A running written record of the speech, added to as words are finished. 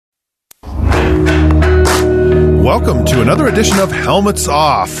welcome to another edition of Helmets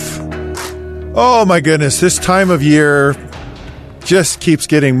Off. Oh my goodness, this time of year just keeps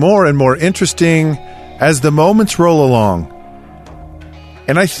getting more and more interesting as the moments roll along.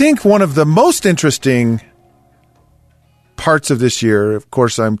 And I think one of the most interesting parts of this year, of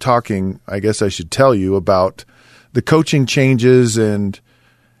course I'm talking, I guess I should tell you about the coaching changes, and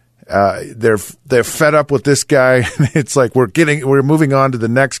they're fed up with this guy. It's like we're moving on to the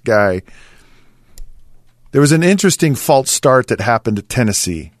next guy. There was an interesting false start that happened at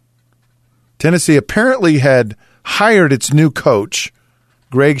Tennessee. Tennessee apparently had hired its new coach,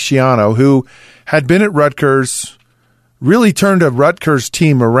 Greg Schiano, who had been at Rutgers, really turned a Rutgers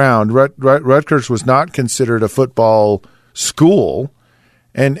team around. Rutgers was not considered a football school,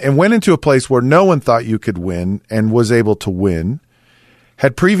 and went into a place where no one thought you could win and was able to win.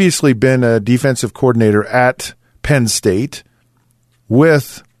 Had previously been a defensive coordinator at Penn State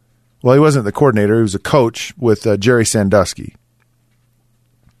with, well, he wasn't the coordinator, he was a coach with Jerry Sandusky.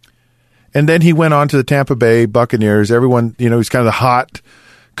 And then he went on to the Tampa Bay Buccaneers. Everyone, he's kind of the hot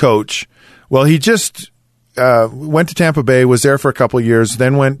coach. Well, he just went to Tampa Bay, was there for a couple of years,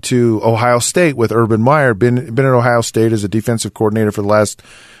 then went to Ohio State with Urban Meyer, been at Ohio State as a defensive coordinator for the last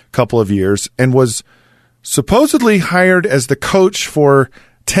couple of years, and was supposedly hired as the coach for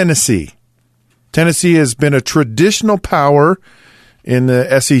Tennessee. Tennessee has been a traditional power in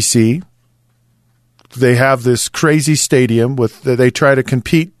the SEC. They have this crazy stadium they try to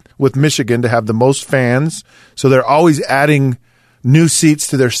compete with Michigan to have the most fans. So they're always adding new seats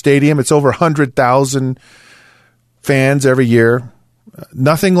to their stadium. It's over 100,000 fans every year.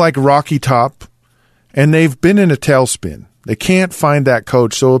 Nothing like Rocky Top. And they've been in a tailspin. They can't find that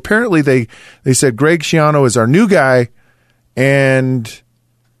coach. So apparently they said Greg Schiano is our new guy, and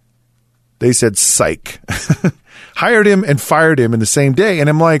they said psych. Hired him and fired him in the same day. And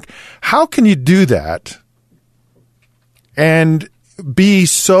I'm like, how can you do that and be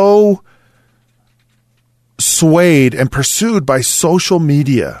so swayed and pursued by social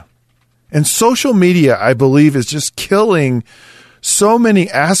media? And social media, I believe, is just killing so many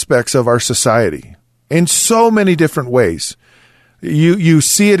aspects of our society in so many different ways. You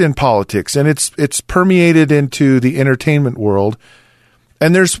see it in politics, and it's permeated into the entertainment world.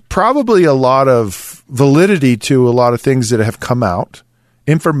 And there's probably a lot of validity to a lot of things that have come out.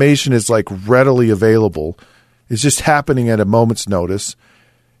 Information is like readily available. It's just happening at a moment's notice.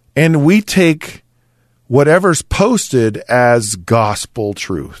 And we take whatever's posted as gospel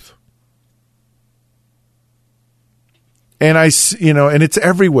truth. And and it's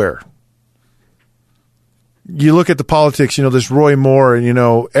everywhere. You look at the politics, this Roy Moore,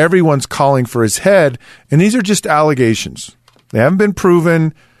 and, everyone's calling for his head. And these are just allegations. They haven't been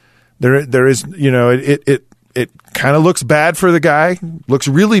proven. There is, it kind of looks bad for the guy, looks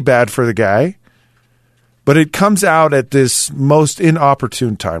really bad for the guy, but it comes out at this most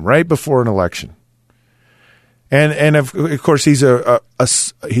inopportune time, right before an election. And of course, he's a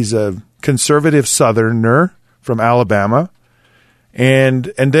conservative Southerner from Alabama, and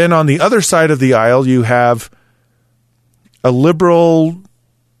then on the other side of the aisle, you have a liberal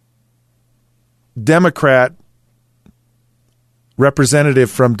Democrat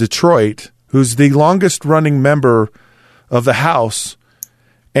representative from Detroit, who's the longest running member of the House,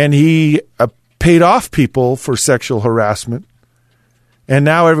 and he paid off people for sexual harassment. And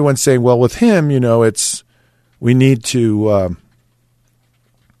now everyone's saying, well, with him, we need to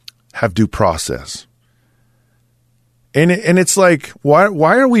have due process. And it's like,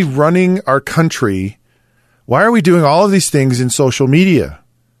 why are we running our country? Why are we doing all of these things in social media?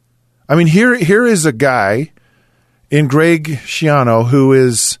 I mean, here is a guy in Greg Schiano, who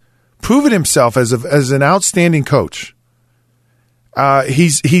is proven himself as an outstanding coach.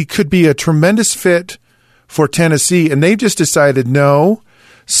 He could be a tremendous fit for Tennessee, and they've just decided, no.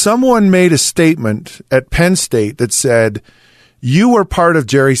 Someone made a statement at Penn State that said, you were part of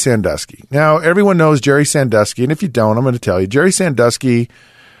Jerry Sandusky. Now, everyone knows Jerry Sandusky, and if you don't, I'm going to tell you. Jerry Sandusky,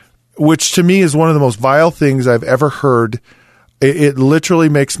 which to me is one of the most vile things I've ever heard. It literally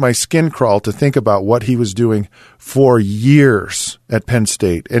makes my skin crawl to think about what he was doing for years at Penn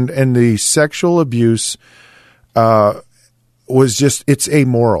State. And the sexual abuse was just, it's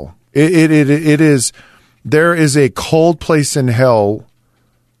amoral. It is, there is a cold place in hell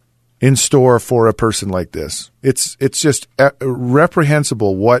in store for a person like this. It's just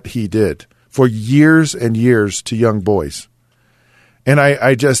reprehensible what he did for years and years to young boys. And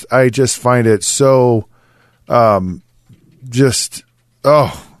I just find it so, just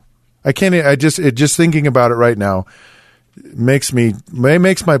thinking about it right now makes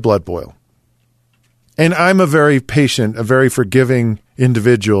my blood boil. And I'm a very patient, a very forgiving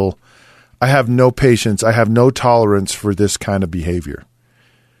individual. I have no patience. I have no tolerance for this kind of behavior.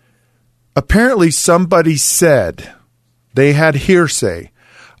 Apparently somebody said, they had hearsay.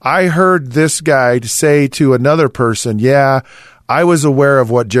 I heard this guy say to another person, yeah, I was aware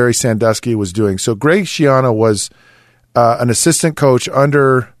of what Jerry Sandusky was doing. So Greg Schiano was an assistant coach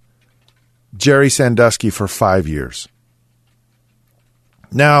under Jerry Sandusky for 5 years.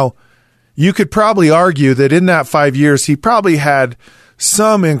 Now, you could probably argue that in that 5 years, he probably had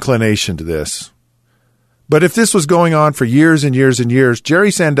some inclination to this. But if this was going on for years and years and years,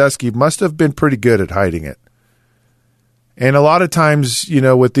 Jerry Sandusky must have been pretty good at hiding it. And a lot of times,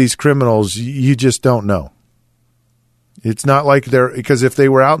 with these criminals, you just don't know. It's not like because if they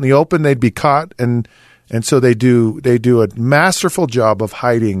were out in the open, they'd be caught, and so they do a masterful job of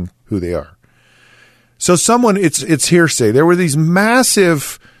hiding who they are. So it's hearsay. There were these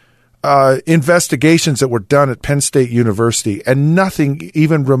massive investigations that were done at Penn State University, and nothing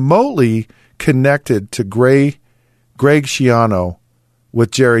even remotely connected to Greg Schiano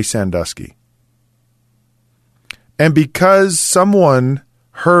with Jerry Sandusky. And because someone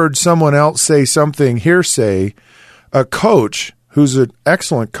heard someone else say something hearsay, a coach who's an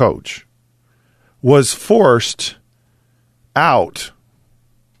excellent coach was forced out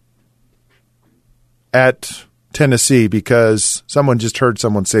at Tennessee because someone just heard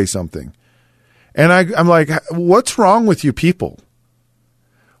someone say something. And I'm like, what's wrong with you people?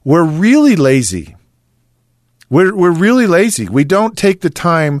 We're really lazy. We're really lazy. We don't take the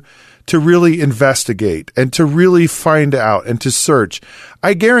time to really investigate and to really find out and to search.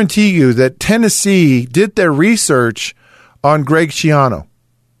 I guarantee you that Tennessee did their research on Greg Schiano.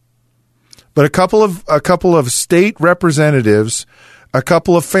 But a couple of state representatives, a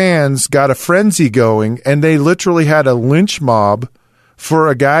couple of fans got a frenzy going, and they literally had a lynch mob for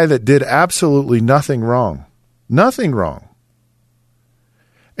a guy that did absolutely nothing wrong. Nothing wrong.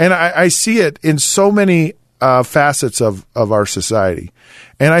 And I see it in so many facets of our society.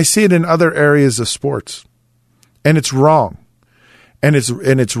 And I see it in other areas of sports. And it's wrong. And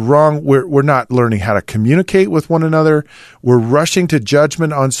it's wrong. We're not learning how to communicate with one another. We're rushing to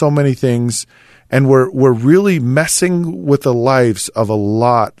judgment on so many things. And we're really messing with the lives of a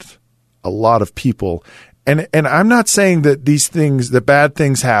lot of people. And I'm not saying that these things, that bad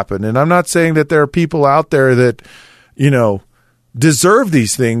things happen. And I'm not saying that there are people out there that, deserve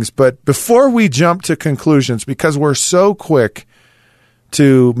these things. But before we jump to conclusions, because we're so quick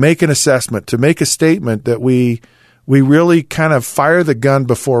to make an assessment, to make a statement, that we really kind of fire the gun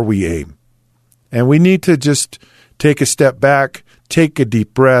before we aim. And we need to just take a step back, take a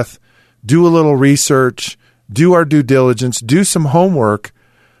deep breath, do a little research, do our due diligence, do some homework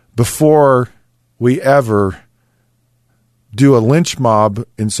before we ever do a lynch mob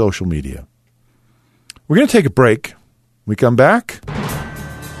in social media. We're going to take a break. We come back.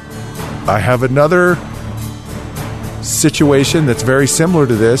 I have another situation that's very similar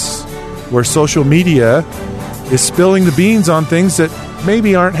to this, where social media is spilling the beans on things that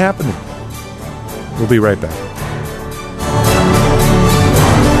maybe aren't happening. We'll be right back.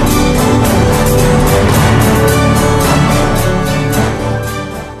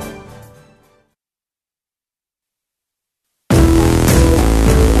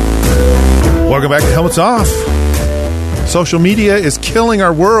 Welcome back to Helmets Off. Social media is killing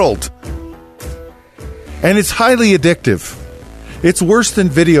our world. And it's highly addictive. It's worse than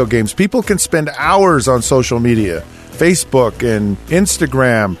video games. People can spend hours on social media, Facebook and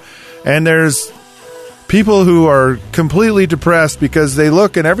Instagram. And there's people who are completely depressed because they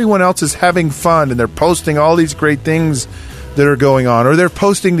look and everyone else is having fun and they're posting all these great things that are going on, or they're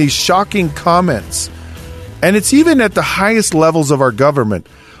posting these shocking comments. And it's even at the highest levels of our government.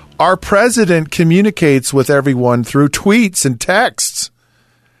 Our president communicates with everyone through tweets and texts,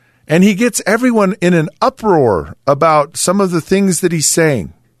 and he gets everyone in an uproar about some of the things that he's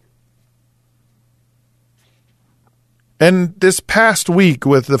saying. And this past week,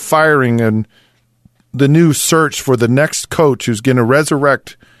 with the firing and the new search for the next coach who's going to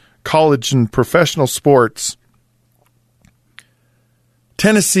resurrect college and professional sports,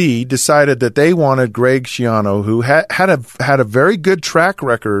 Tennessee decided that they wanted Greg Schiano, who had a very good track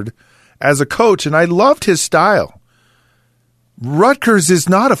record as a coach, and I loved his style. Rutgers is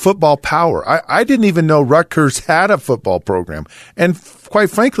not a football power. I didn't even know Rutgers had a football program. And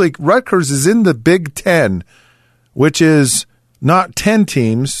quite frankly, Rutgers is in the Big Ten, which is not 10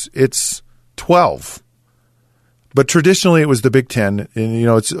 teams, it's 12. But traditionally it was the Big Ten, and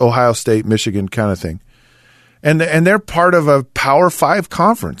it's Ohio State, Michigan kind of thing. And they're part of a Power 5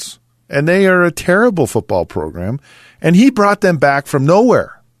 conference, and they are a terrible football program. And he brought them back from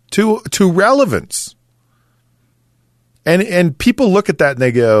nowhere to relevance. And people look at that and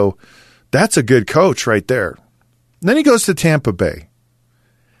they go, That's a good coach right there. And then he goes to Tampa Bay.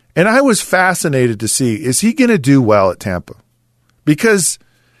 And I was fascinated to see, is he going to do well at Tampa? Because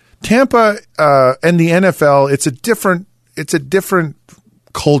Tampa and the NFL, it's a different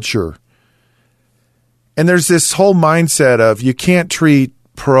culture. And there's this whole mindset of you can't treat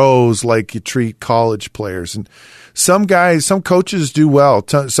pros like you treat college players. And some coaches do well.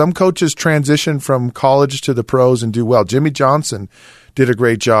 Some coaches transition from college to the pros and do well. Jimmy Johnson did a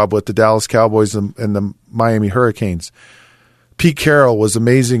great job with the Dallas Cowboys and the Miami Hurricanes. Pete Carroll was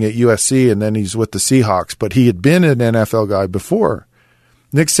amazing at USC, and then he's with the Seahawks, but he had been an NFL guy before.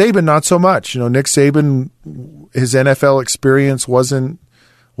 Nick Saban, not so much. Nick Saban, his NFL experience wasn't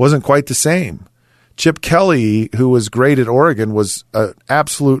quite the same. Chip Kelly, who was great at Oregon, was an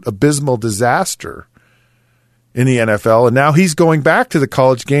absolute abysmal disaster in the NFL, and now he's going back to the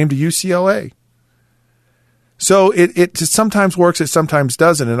college game to UCLA. So it sometimes works, it sometimes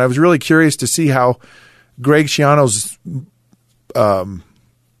doesn't, and I was really curious to see how Greg Schiano's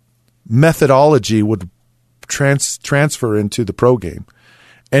methodology would transfer into the pro game.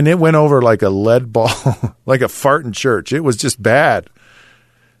 And it went over like a lead ball, like a fart in church. It was just bad.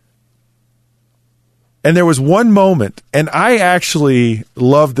 And there was one moment, and I actually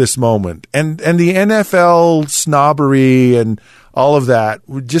loved this moment. And the NFL snobbery and all of that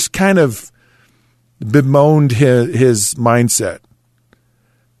just kind of bemoaned his mindset.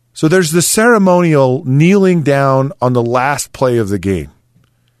 So there's the ceremonial kneeling down on the last play of the game.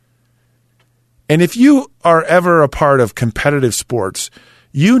 And if you are ever a part of competitive sports,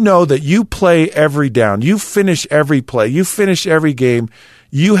 you know that you play every down. You finish every play. You finish every game.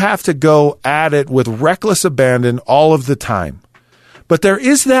 You have to go at it with reckless abandon all of the time. But there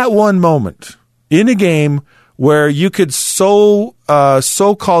is that one moment in a game where you could so-called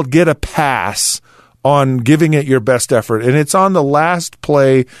get a pass on giving it your best effort, and it's on the last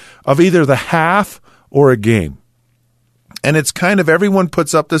play of either the half or a game. And it's kind of everyone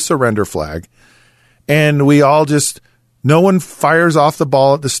puts up the surrender flag, and we all just no one fires off the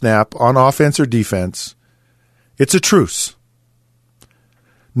ball at the snap on offense or defense. It's a truce.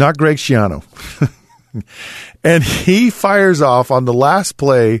 Not Greg Schiano. And he fires off on the last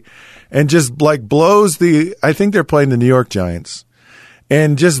play and just blows I think they're playing the New York Giants,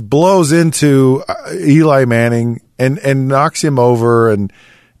 and just blows into Eli Manning and knocks him over, and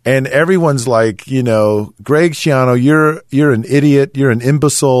everyone's like, Greg Schiano, you're an idiot, you're an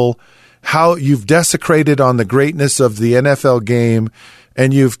imbecile. How you've desecrated on the greatness of the NFL game,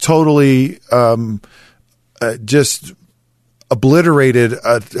 and you've totally just obliterated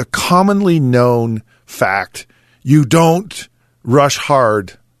a commonly known fact. You don't rush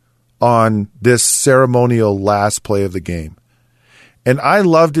hard on this ceremonial last play of the game. And I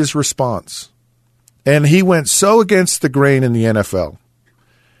loved his response. And he went so against the grain in the NFL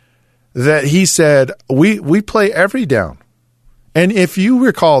that he said, we play every down. And if you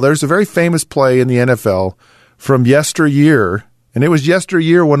recall, there's a very famous play in the NFL from yesteryear, and it was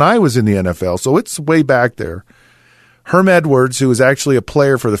yesteryear when I was in the NFL, so it's way back there. Herm Edwards, who was actually a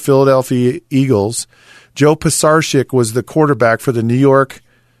player for the Philadelphia Eagles, Joe Pisarcik was the quarterback for the New York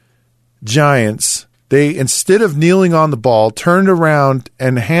Giants. They, instead of kneeling on the ball, turned around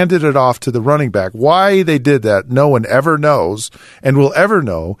and handed it off to the running back. Why they did that, no one ever knows and will ever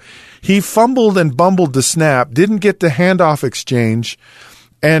know. He fumbled and bumbled the snap, didn't get the handoff exchange,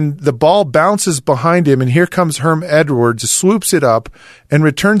 and the ball bounces behind him, and here comes Herm Edwards, swoops it up, and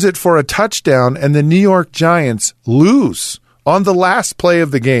returns it for a touchdown, and the New York Giants lose on the last play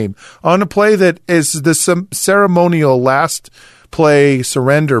of the game, on a play that is the ceremonial last play,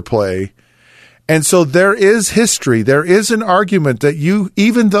 surrender play. And so there is history. There is an argument that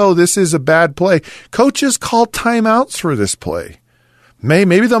even though this is a bad play, coaches call timeouts for this play.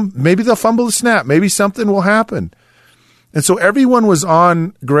 Maybe they'll fumble the snap. Maybe something will happen. And so everyone was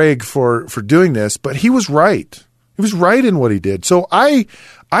on Greg for doing this, but he was right. He was right in what he did. So I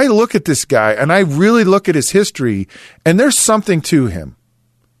look at this guy, and I really look at his history, and there's something to him.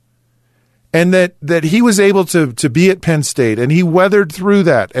 And that he was able to be at Penn State, and he weathered through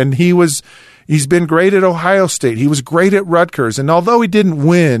that, and he's been great at Ohio State. He was great at Rutgers. And although he didn't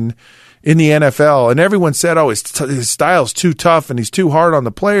win in the NFL, and everyone said, his style's too tough and he's too hard on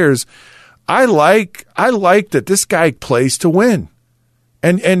the players, I like that this guy plays to win.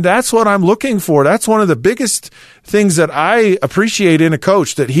 And that's what I'm looking for. That's one of the biggest things that I appreciate in a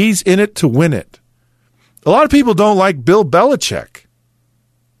coach, that he's in it to win it. A lot of people don't like Bill Belichick.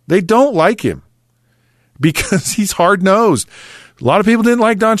 They don't like him because he's hard-nosed. A lot of people didn't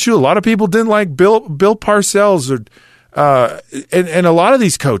like Don Shula. A lot of people didn't like Bill Parcells, and a lot of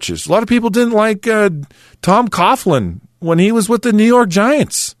these coaches. A lot of people didn't like Tom Coughlin when he was with the New York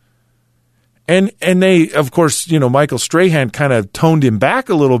Giants. And they, of course, Michael Strahan kind of toned him back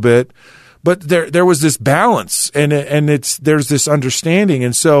a little bit, but there was this balance and there's this understanding.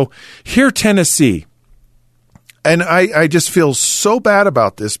 And so here Tennessee, and I just feel so bad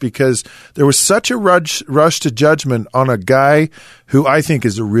about this because there was such a rush to judgment on a guy who I think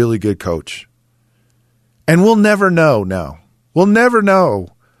is a really good coach. And we'll never know now. We'll never know.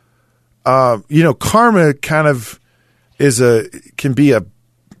 Karma kind of can be a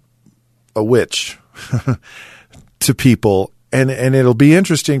witch to people, and it'll be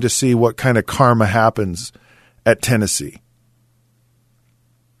interesting to see what kind of karma happens at Tennessee.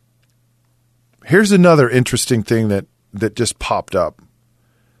 Here's another interesting thing that just popped up.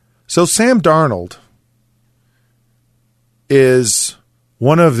 So Sam Darnold is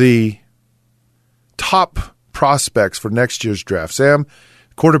one of the top prospects for next year's draft. Sam,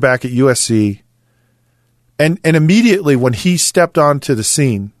 quarterback at USC, and immediately when he stepped onto the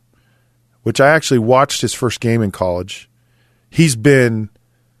scene, which I actually watched his first game in college, he's been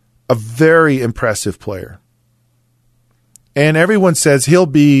a very impressive player. And everyone says he'll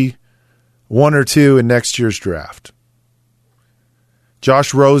be 1 or 2 in next year's draft.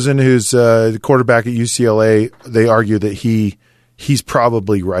 Josh Rosen, who's the quarterback at UCLA, they argue that he's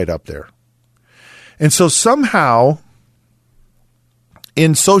probably right up there. And so somehow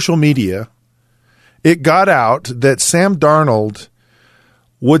in social media, it got out that Sam Darnold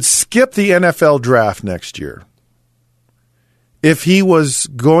would skip the NFL draft next year if he was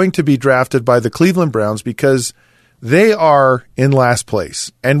going to be drafted by the Cleveland Browns because they are in last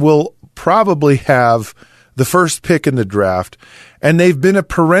place and will probably have the first pick in the draft. And they've been a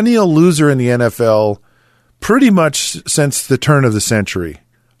perennial loser in the NFL pretty much since the turn of the century.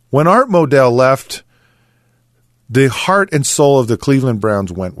 When Art Modell left, the heart and soul of the Cleveland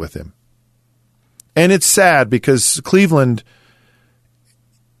Browns went with him. And it's sad because Cleveland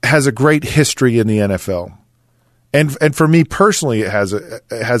has a great history in the NFL. And for me personally, it has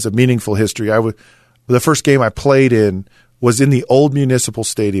a meaningful history. The first game I played in was in the old Municipal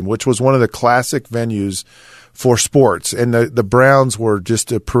Stadium, which was one of the classic venues for sports. And the Browns were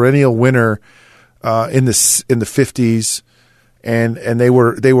just a perennial winner in the 50s. And they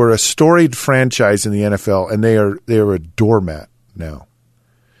were a storied franchise in the NFL, and they are a doormat now.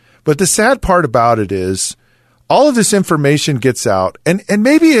 But the sad part about it is all of this information gets out, and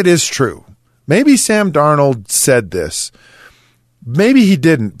maybe it is true. Maybe Sam Darnold said this. Maybe he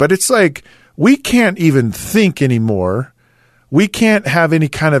didn't, but it's like we can't even think anymore. We can't have any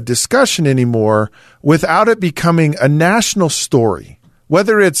kind of discussion anymore without it becoming a national story.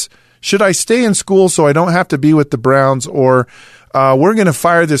 Whether it's, should I stay in school so I don't have to be with the Browns, or we're going to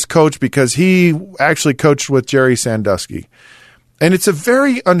fire this coach because he actually coached with Jerry Sandusky. And it's a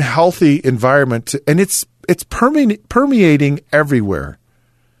very unhealthy environment, and it's permeating everywhere.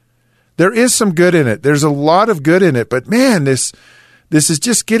 There is some good in it. There's a lot of good in it, but man, this is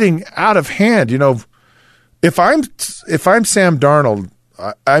just getting out of hand. If I'm Sam Darnold,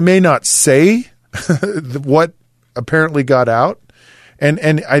 I may not say what apparently got out,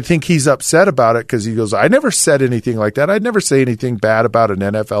 and I think he's upset about it because he goes, I never said anything like that. I'd never say anything bad about an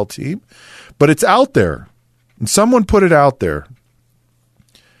NFL team, but it's out there, and someone put it out there.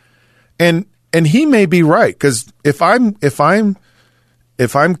 And he may be right, because if I'm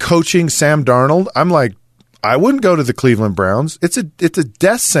coaching Sam Darnold, I'm like, I wouldn't go to the Cleveland Browns. It's a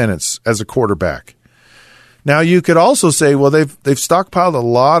death sentence as a quarterback. Now you could also say, well, they've stockpiled a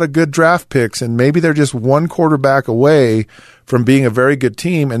lot of good draft picks, and maybe they're just one quarterback away from being a very good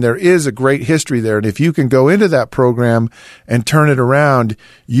team, and there is a great history there. And if you can go into that program and turn it around,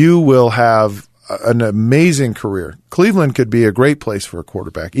 you will have an amazing career. Cleveland could be a great place for a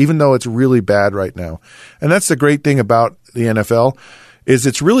quarterback, even though it's really bad right now. And that's the great thing about the NFL, is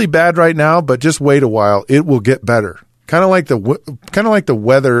it's really bad right now, but just wait a while, it will get better. Kind of like the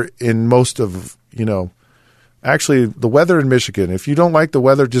weather in most of, actually the weather in Michigan. If you don't like the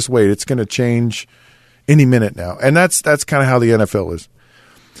weather, just wait. It's going to change any minute now. And that's kind of how the NFL is.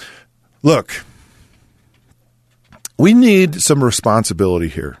 Look, we need some responsibility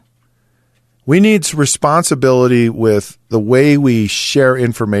here. We need responsibility with the way we share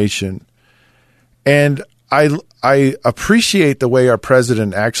information. And I appreciate the way our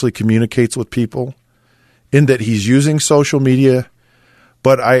president actually communicates with people, in that he's using social media,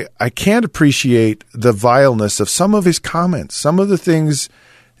 but I can't appreciate the vileness of some of his comments. Some of the things,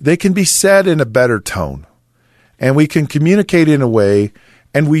 they can be said in a better tone, and we can communicate in a way,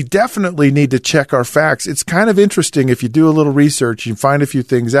 and we definitely need to check our facts. It's kind of interesting. If you do a little research, you find a few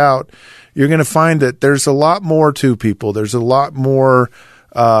things out, you're going to find that there's a lot more to people. There's a lot more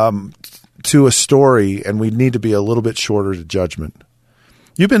to a story, and we need to be a little bit shorter to judgment.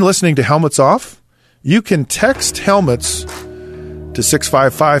 You've been listening to Helmets Off. You can text helmets to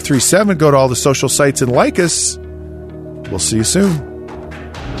 65537. Go to all the social sites and like us. We'll see you soon.